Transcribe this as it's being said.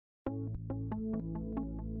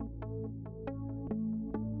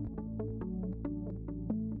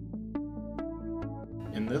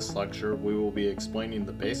this lecture, we will be explaining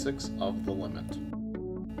the basics of the limit.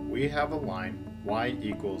 We have a line y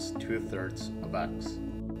equals 2/3 of x,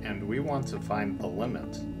 and we want to find the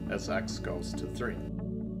limit as x goes to 3.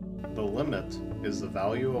 The limit is the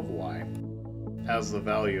value of y as the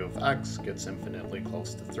value of x gets infinitely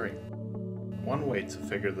close to 3. One way to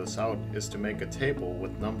figure this out is to make a table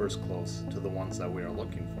with numbers close to the ones that we are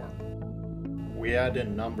looking for. We add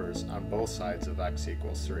in numbers on both sides of x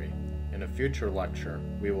equals 3. In a future lecture,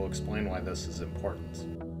 we will explain why this is important.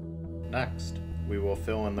 Next, we will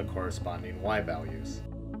fill in the corresponding y values.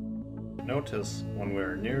 Notice when we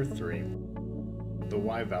are near 3, the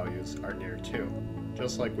y values are near 2,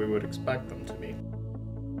 just like we would expect them to be.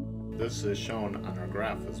 This is shown on our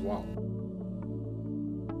graph as well.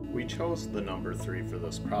 We chose the number 3 for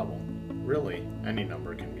this problem. Really, any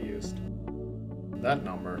number can be used. That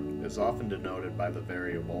number is often denoted by the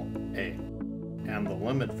variable a, and the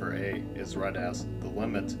limit for a is read as the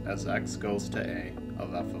limit as x goes to a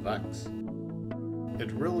of f of x.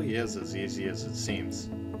 It really is as easy as it seems.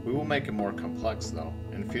 We will make it more complex though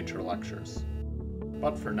in future lectures.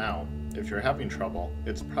 But for now, if you're having trouble,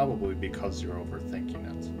 it's probably because you're overthinking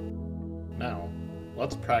it. Now,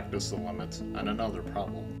 let's practice the limits on another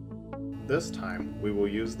problem. This time, we will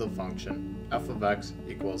use the function f of x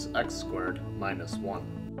equals x squared minus 1,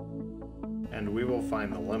 and we will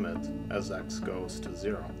find the limit as x goes to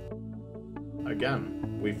 0.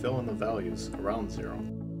 Again, we fill in the values around 0,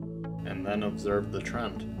 and then observe the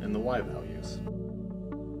trend in the y values.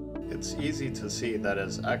 It's easy to see that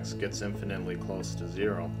as x gets infinitely close to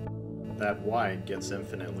 0, that y gets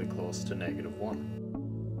infinitely close to -1.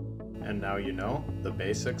 And now you know the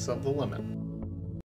basics of the limit.